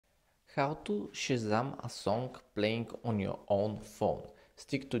How to Shazam a song playing on your own phone.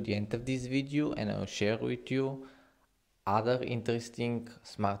 Stick to the end of this video and I'll share with you other interesting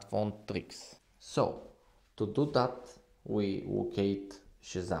smartphone tricks. So, to do that, we locate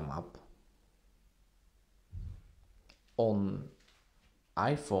Shazam app. On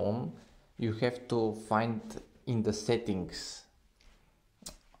iPhone, you have to find in the settings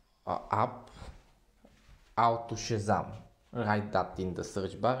app how to Shazam. Write that in the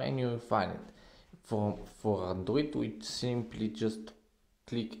search bar and you will find it. For Android, we simply just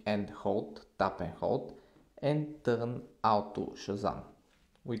click and hold, tap and hold, and turn auto Shazam.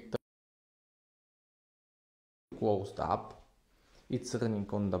 We close the app, it's running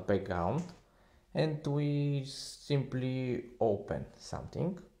on the background, and we simply open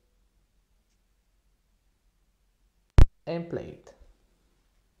something and play it.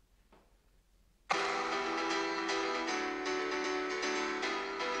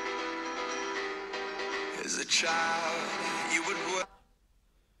 As a child, you would work.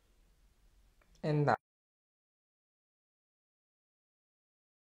 And now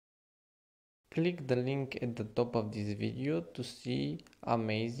click the link at the top of this video to see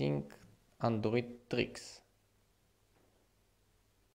amazing Android tricks.